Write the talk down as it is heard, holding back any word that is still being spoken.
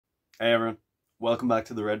Hey everyone, welcome back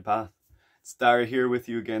to the Red Path. It's Dara here with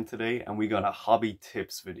you again today, and we got a hobby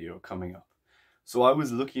tips video coming up. So I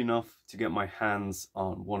was lucky enough to get my hands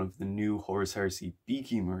on one of the new HORUS HERESY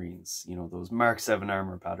Beakie Marines, you know, those Mk7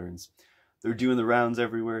 armor patterns. They're doing the rounds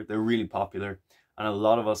everywhere, they're really popular, and a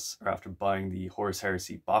lot of us are after buying the HORUS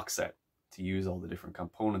HERESY box set to use all the different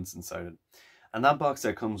components inside it. And that box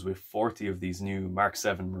set comes with 40 of these new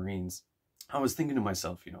Mk7 Marines. I was thinking to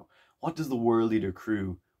myself, you know, what does the World Eater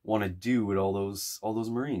crew want to do with all those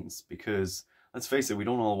Marines? Because let's face it, we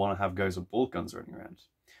don't all want to have guys with bolt guns running around.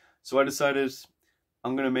 So I decided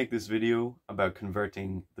I'm going to make this video about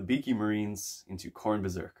converting the Beakie Marines into Khorne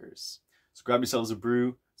Berserkers. So grab yourselves a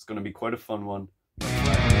brew, it's going to be quite a fun one.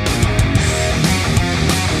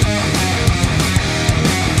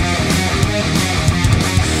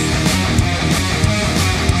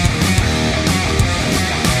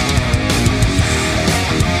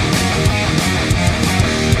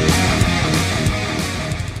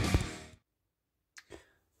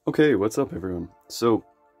 Okay, what's up everyone? So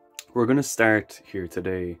we're going to start here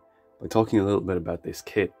today by talking a little bit about this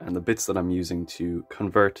kit and the bits that I'm using to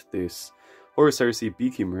convert this HORUS HERESY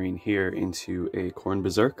Beakie Marine here into a Khorne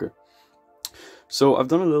Berserker. So I've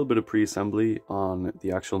done a little bit of pre-assembly on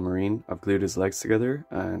the actual Marine. I've glued his legs together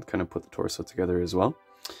and kind of put the torso together as well.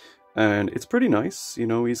 And it's pretty nice, you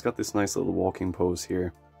know, he's got this nice little walking pose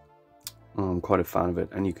here. I'm quite a fan of it,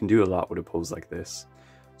 and you can do a lot with a pose like this.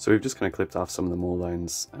 So we've just kind of clipped off some of the mold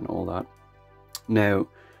lines and all that. Now,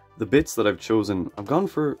 the bits that I've chosen, I've gone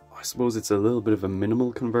for, I suppose it's a little bit of a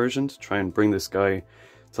minimal conversion to try and bring this guy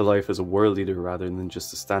to life as a World Eater rather than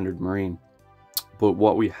just a standard Marine. But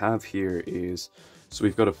what we have here is, so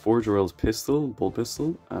we've got a Forge World pistol, bolt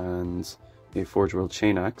pistol, and a Forge World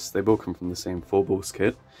chain axe. They both come from the same Phobos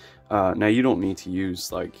kit. Now you don't need to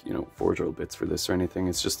use like, you know, Forge World bits for this or anything.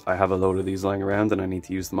 It's just I have a load of these lying around and I need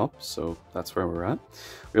to use them up, so that's where we're at.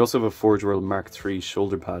 We also have a Forge World Mark III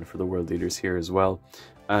shoulder pad for the World Eaters here as well,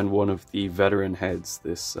 and one of the veteran heads,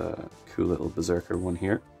 this cool little Berserker one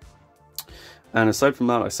here. And aside from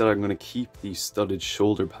that, I said I'm going to keep the studded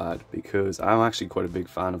shoulder pad because I'm actually quite a big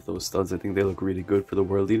fan of those studs. I think they look really good for the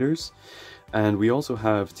World Eaters. And we also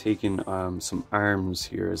have taken some arms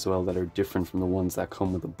here as well that are different from the ones that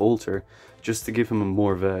come with a bolter, just to give him a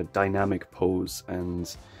more of a dynamic pose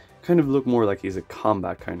and kind of look more like he's a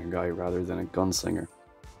combat kind of guy rather than a gunslinger.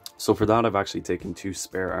 So for that, I've actually taken 2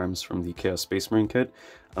 spare arms from the Chaos Space Marine kit,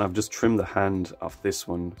 and I've just trimmed the hand off this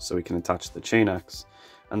one so we can attach the chain axe.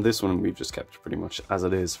 And this one we've just kept pretty much as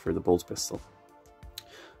it is for the bolt pistol.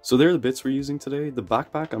 So they're the bits we're using today. The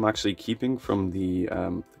backpack I'm actually keeping from the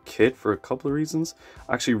kit for a couple of reasons.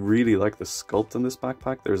 I actually really like the sculpt on this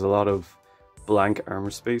backpack. There's a lot of blank armor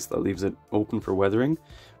space that leaves it open for weathering.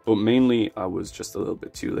 But mainly I was just a little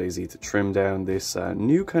bit too lazy to trim down this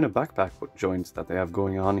new kind of backpack joint that they have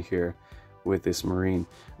going on here with this Marine.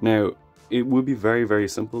 Now, it would be very, very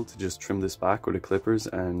simple to just trim this back with the clippers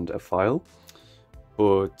and a file.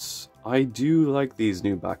 But I do like these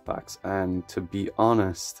new backpacks, and to be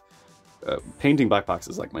honest, painting backpacks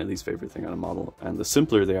is like my least favorite thing on a model, and the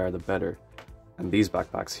simpler they are the better. And these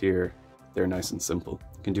backpacks here, they're nice and simple.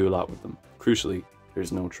 You can do a lot with them. Crucially,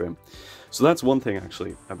 there's no trim. So that's one thing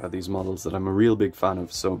actually about these models that I'm a real big fan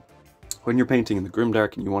of. So when you're painting in the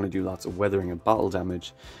Grimdark and you want to do lots of weathering and battle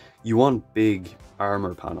damage, you want big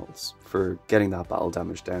armor panels for getting that battle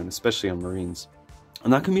damage down, especially on Marines.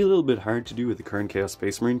 And that can be a little bit hard to do with the current Chaos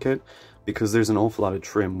Space Marine kit because there's an awful lot of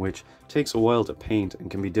trim which takes a while to paint and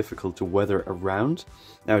can be difficult to weather around.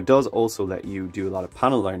 Now it does also let you do a lot of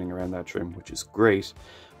panel lining around that trim, which is great,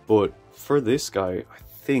 but for this guy I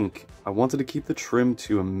think I wanted to keep the trim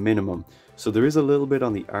to a minimum. So there is a little bit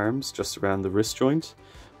on the arms just around the wrist joint,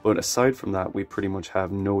 but aside from that we pretty much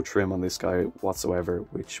have no trim on this guy whatsoever,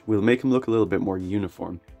 which will make him look a little bit more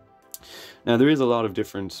uniform. Now there is a lot of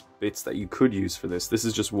different bits that you could use for this. This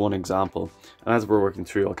is just one example, and as we're working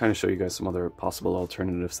through I'll kind of show you guys some other possible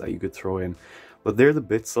alternatives that you could throw in. But they're the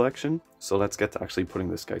bit selection, so let's get to actually putting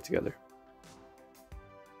this guy together.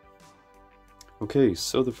 Okay,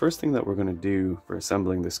 so the first thing that we're going to do for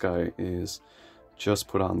assembling this guy is just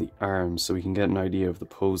put on the arms so we can get an idea of the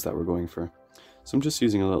pose that we're going for. So I'm just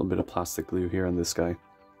using a little bit of plastic glue here on this guy,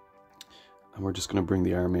 and we're just going to bring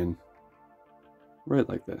the arm in right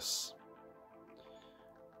like this.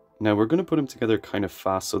 Now we're going to put him together kind of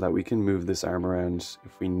fast so that we can move this arm around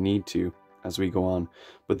if we need to as we go on.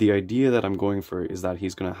 But the idea that I'm going for is that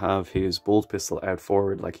he's going to have his bolt pistol out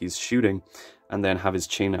forward like he's shooting, and then have his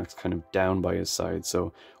chain axe kind of down by his side.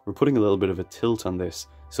 So we're putting a little bit of a tilt on this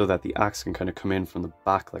so that the axe can kind of come in from the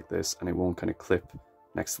back like this and it won't kind of clip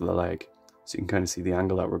next to the leg. So you can kind of see the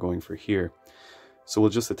angle that we're going for here. So we'll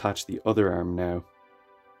just attach the other arm now,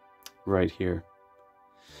 right here.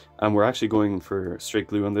 And we're actually going for straight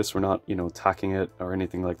glue on this. We're not, you know, tacking it or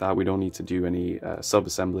anything like that. We don't need to do any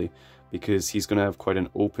sub-assembly, because he's going to have quite an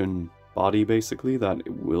open body, basically, that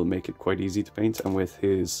will make it quite easy to paint. And with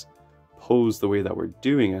his pose the way that we're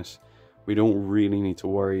doing it, we don't really need to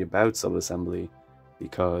worry about sub-assembly,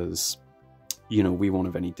 because, you know, we won't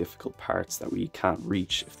have any difficult parts that we can't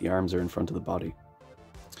reach if the arms are in front of the body.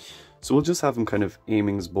 So we'll just have him kind of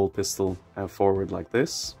aiming his bolt pistol out forward like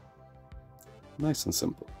this. Nice and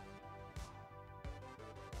simple.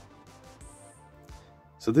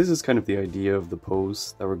 So this is kind of the idea of the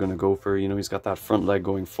pose that we're going to go for. You know, he's got that front leg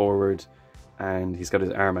going forward, and he's got his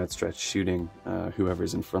arm outstretched shooting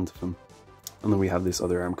whoever's in front of him. And then we have this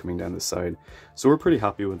other arm coming down the side. So we're pretty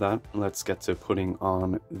happy with that. Let's get to putting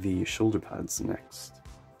on the shoulder pads next.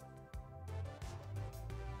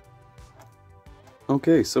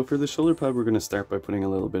 Okay, so for the shoulder pad, we're going to start by putting a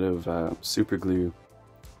little bit of super glue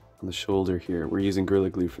on the shoulder here. We're using Gorilla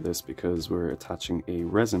Glue for this because we're attaching a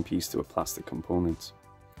resin piece to a plastic component.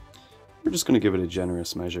 We're just going to give it a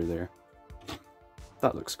generous measure there.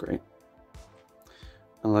 That looks great.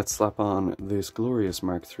 And let's slap on this glorious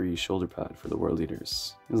Mark III shoulder pad for the World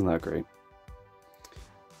Eaters. Isn't that great?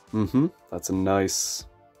 That's a nice,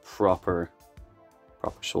 proper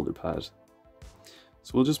shoulder pad.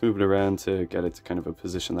 So we'll just move it around to get it to kind of a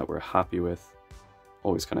position that we're happy with.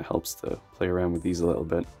 Always kind of helps to play around with these a little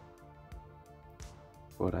bit.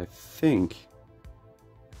 But I think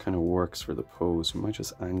it kind of works for the pose. We might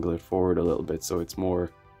just angle it forward a little bit so it's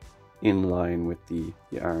more in line with the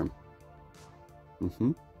arm.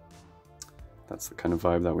 That's the kind of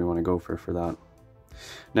vibe that we want to go for that.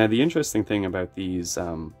 Now the interesting thing about these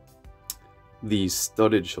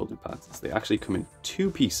studded shoulder pads is they actually come in two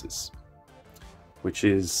pieces, which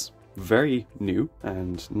is very new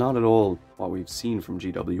and not at all what we've seen from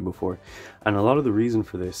GW before. And a lot of the reason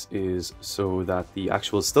for this is so that the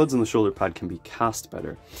actual studs on the shoulder pad can be cast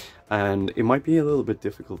better. And it might be a little bit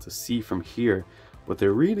difficult to see from here, but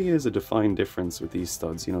there really is a defined difference with these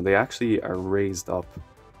studs. You know, they actually are raised up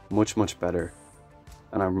much better.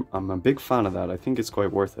 And I'm a big fan of that. I think it's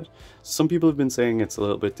quite worth it. Some people have been saying it's a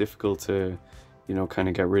little bit difficult to, you know, kind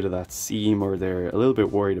of get rid of that seam, or they're a little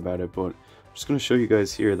bit worried about it, but I'm just going to show you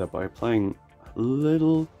guys here that by applying a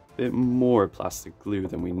little bit more plastic glue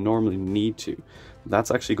than we normally need to,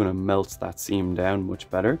 that's actually going to melt that seam down much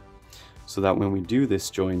better, so that when we do this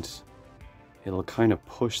joint, it'll kind of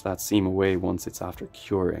push that seam away once it's after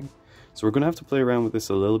curing. So we're going to have to play around with this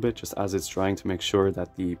a little bit just as it's drying to make sure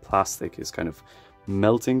that the plastic is kind of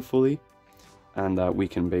melting fully, and that we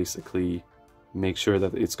can basically make sure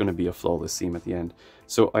that it's going to be a flawless seam at the end.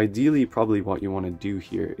 So ideally, probably what you want to do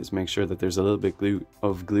here is make sure that there's a little bit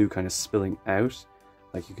of glue kind of spilling out,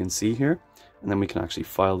 like you can see here, and then we can actually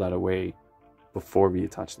file that away before we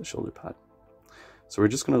attach the shoulder pad. So we're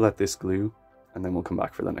just going to let this glue, and then we'll come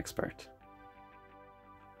back for the next part.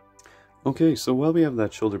 Okay, so while we have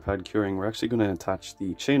that shoulder pad curing, we're actually going to attach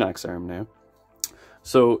the chain axe arm now.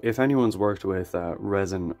 So if anyone's worked with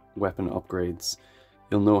resin weapon upgrades,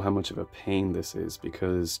 you'll know how much of a pain this is,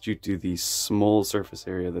 because due to the small surface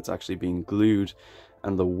area that's actually being glued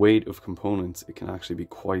and the weight of components, it can actually be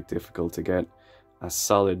quite difficult to get a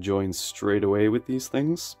solid joint straight away with these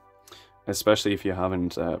things, especially if you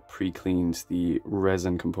haven't pre-cleaned the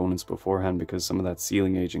resin components beforehand, because some of that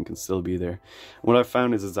sealing agent can still be there. And what I've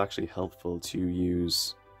found is it's actually helpful to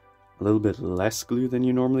use a little bit less glue than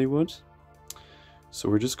you normally would. So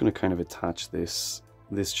we're just going to kind of attach this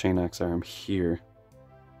chain axe arm here,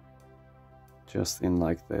 just in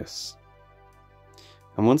like this.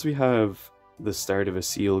 And once we have the start of a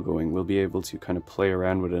seal going, we'll be able to kind of play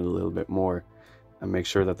around with it a little bit more and make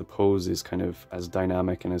sure that the pose is kind of as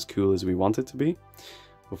dynamic and as cool as we want it to be.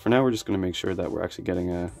 But for now, we're just going to make sure that we're actually getting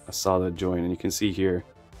a solid join. And you can see here,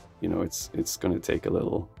 you know, it's going to take a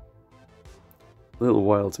little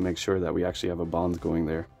while to make sure that we actually have a bond going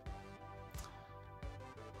there.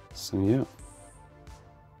 So yeah.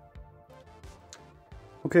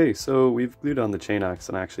 Okay, so we've glued on the chain axe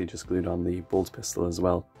and actually just glued on the bolt pistol as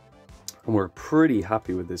well. And we're pretty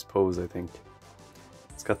happy with this pose, I think.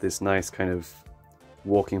 It's got this nice kind of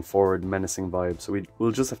walking forward menacing vibe, so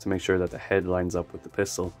we'll just have to make sure that the head lines up with the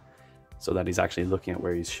pistol so that he's actually looking at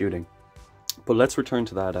where he's shooting. But let's return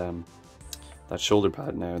to that shoulder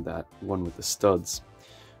pad now, that one with the studs.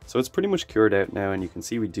 So it's pretty much cured out now, and you can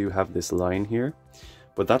see we do have this line here,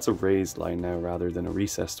 but that's a raised line now rather than a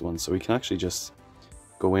recessed one, so we can actually just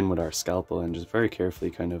go in with our scalpel and just very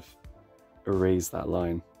carefully kind of erase that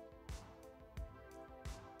line,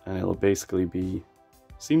 and it'll basically be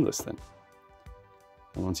seamless then.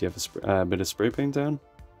 And once you have a bit of spray paint down,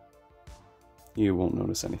 you won't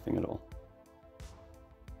notice anything at all.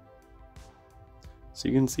 So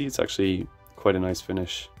you can see it's actually quite a nice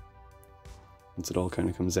finish once it all kind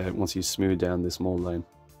of comes out, once you smooth down this mold line.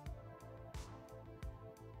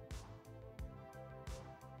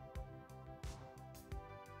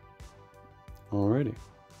 Alrighty.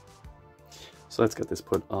 So let's get this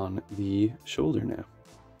put on the shoulder now.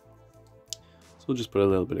 So we'll just put a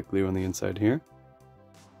little bit of glue on the inside here.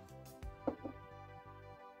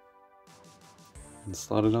 And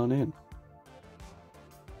slot it on in.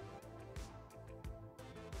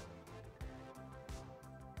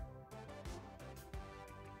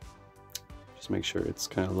 Just make sure it's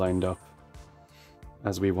kind of lined up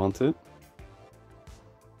as we want it.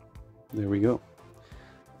 There we go.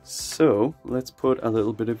 So let's put a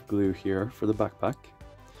little bit of glue here for the backpack.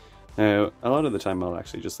 Now, a lot of the time I'll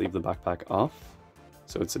actually just leave the backpack off,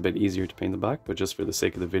 so it's a bit easier to paint the back, but just for the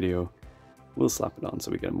sake of the video, we'll slap it on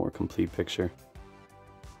so we get a more complete picture.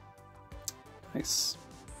 Nice.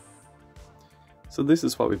 So this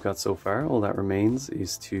is what we've got so far. All that remains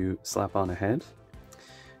is to slap on a head.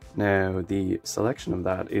 Now, the selection of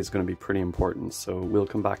that is going to be pretty important, so we'll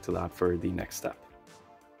come back to that for the next step.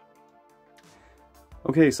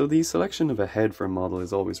 Okay, so the selection of a head for a model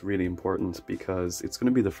is always really important because it's going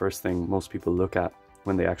to be the first thing most people look at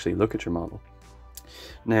when they actually look at your model.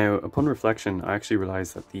 Now, upon reflection, I actually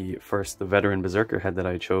realized that the veteran Berserker head that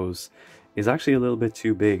I chose is actually a little bit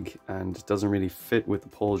too big and doesn't really fit with the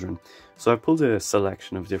pauldron. So I've pulled a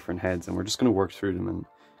selection of different heads and we're just going to work through them and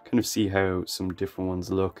kind of see how some different ones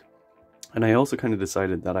look. And I also kind of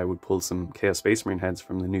decided that I would pull some Chaos Space Marine heads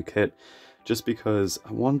from the new kit, just because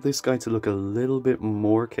I want this guy to look a little bit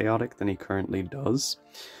more chaotic than he currently does.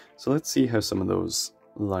 So let's see how some of those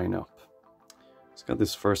line up. So got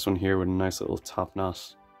this first one here with a nice little top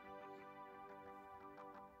knot.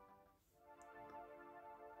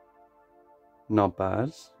 Not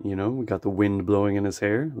bad, you know, we got the wind blowing in his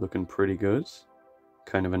hair, looking pretty good.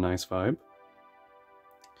 Kind of a nice vibe.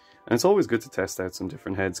 And it's always good to test out some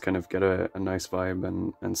different heads, kind of get a nice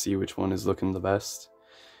vibe and see which one is looking the best.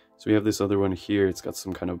 So we have this other one here, it's got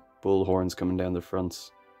some kind of bull horns coming down the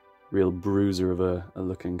front. Real bruiser of a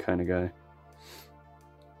looking kind of guy.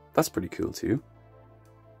 That's pretty cool too.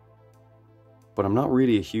 But I'm not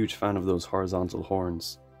really a huge fan of those horizontal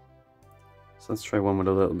horns. So let's try one with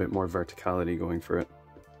a little bit more verticality going for it.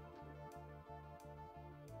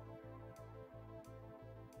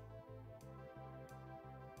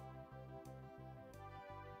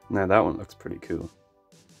 Now that one looks pretty cool.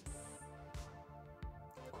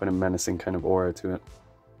 Quite a menacing kind of aura to it.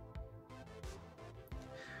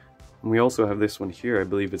 And we also have this one here, I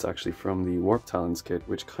believe it's actually from the Warp Talons kit,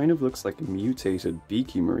 which kind of looks like a mutated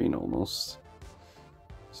Beakie Marine almost.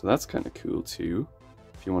 So that's kind of cool too,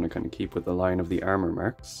 if you want to kind of keep with the line of the armor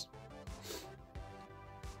marks.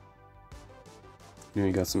 You know,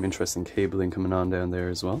 you got some interesting cabling coming on down there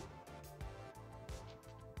as well.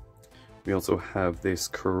 We also have this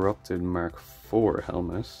Corrupted Mark IV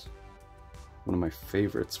helmet. One of my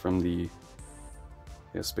favorites from the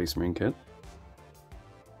Space Marine kit.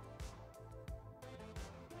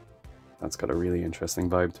 That's got a really interesting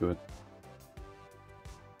vibe to it.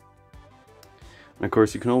 And of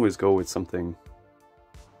course you can always go with something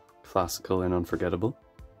classical and unforgettable.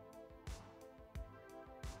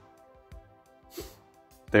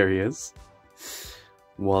 There he is.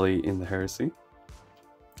 Wally in the Heresy.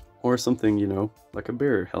 Or something, you know, like a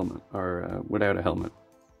bear helmet, or without a helmet.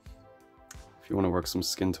 If you want to work some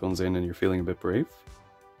skin tones in and you're feeling a bit brave.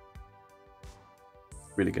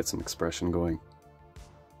 Really get some expression going.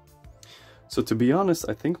 So to be honest,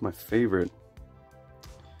 I think my favorite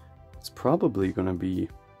is probably going to be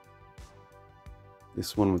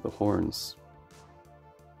this one with the horns.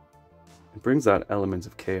 It brings that element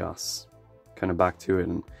of chaos kind of back to it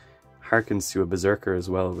and harkens to a Berserker as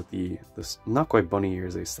well with this not quite bunny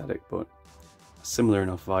ears aesthetic, but a similar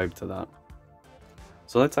enough vibe to that.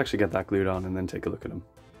 So let's actually get that glued on and then take a look at him.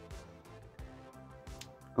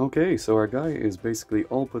 Okay, so our guy is basically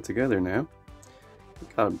all put together now.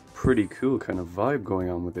 We've got a pretty cool kind of vibe going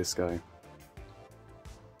on with this guy.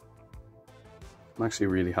 I'm actually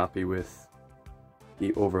really happy with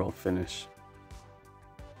the overall finish.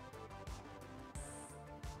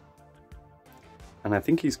 And I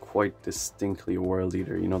think he's quite distinctly a World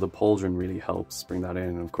Eater. You know, the pauldron really helps bring that in,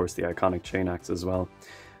 and of course the iconic chain axe as well.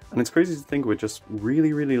 And it's crazy to think with just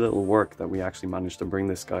really, really little work that we actually managed to bring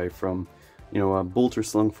this guy from, you know, a bolter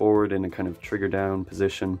slung forward in a kind of trigger down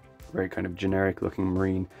position, very kind of generic looking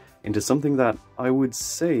marine, into something that I would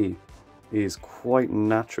say is quite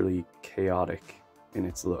naturally chaotic in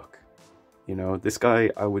its look. You know, this guy,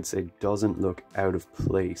 I would say, doesn't look out of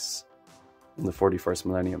place in the 41st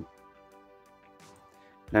millennium.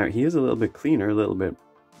 Now, he is a little bit cleaner, a little bit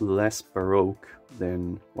less baroque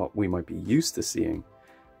than what we might be used to seeing.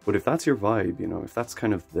 But if that's your vibe, you know, if that's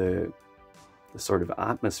kind of the sort of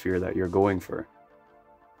atmosphere that you're going for,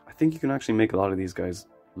 I think you can actually make a lot of these guys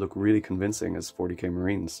look really convincing as 40k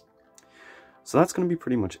Marines. So that's going to be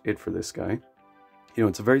pretty much it for this guy. You know,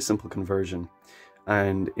 it's a very simple conversion.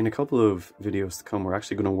 And in a couple of videos to come, we're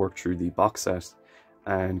actually going to work through the box set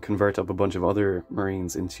and convert up a bunch of other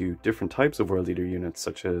Marines into different types of World Eater units,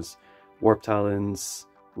 such as Warp Talons,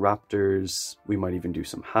 Raptors, we might even do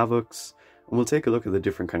some Havocs, and we'll take a look at the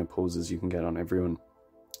different kind of poses you can get on everyone.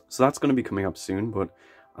 So that's going to be coming up soon, but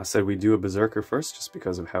I said we'd do a Berserker first, just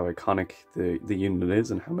because of how iconic the unit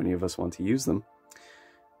is and how many of us want to use them.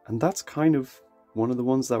 And that's kind of one of the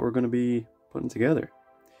ones that we're going to be putting together.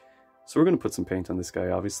 So we're going to put some paint on this guy,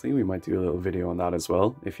 obviously. We might do a little video on that as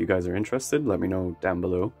well. If you guys are interested, let me know down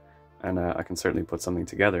below, and I can certainly put something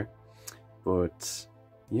together. But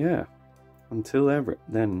yeah, until ever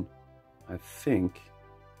then, I think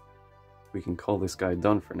we can call this guy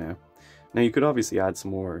done for now. Now you could obviously add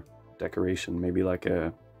some more decoration, maybe like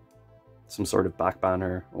some sort of back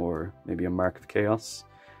banner, or maybe a Mark of Chaos.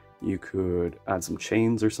 You could add some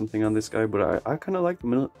chains or something on this guy, but I kind of like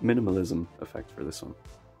the minimalism effect for this one.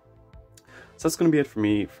 So that's going to be it for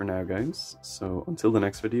me for now, guys. So until the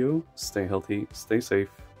next video, stay healthy, stay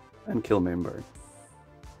safe, and kill main bird.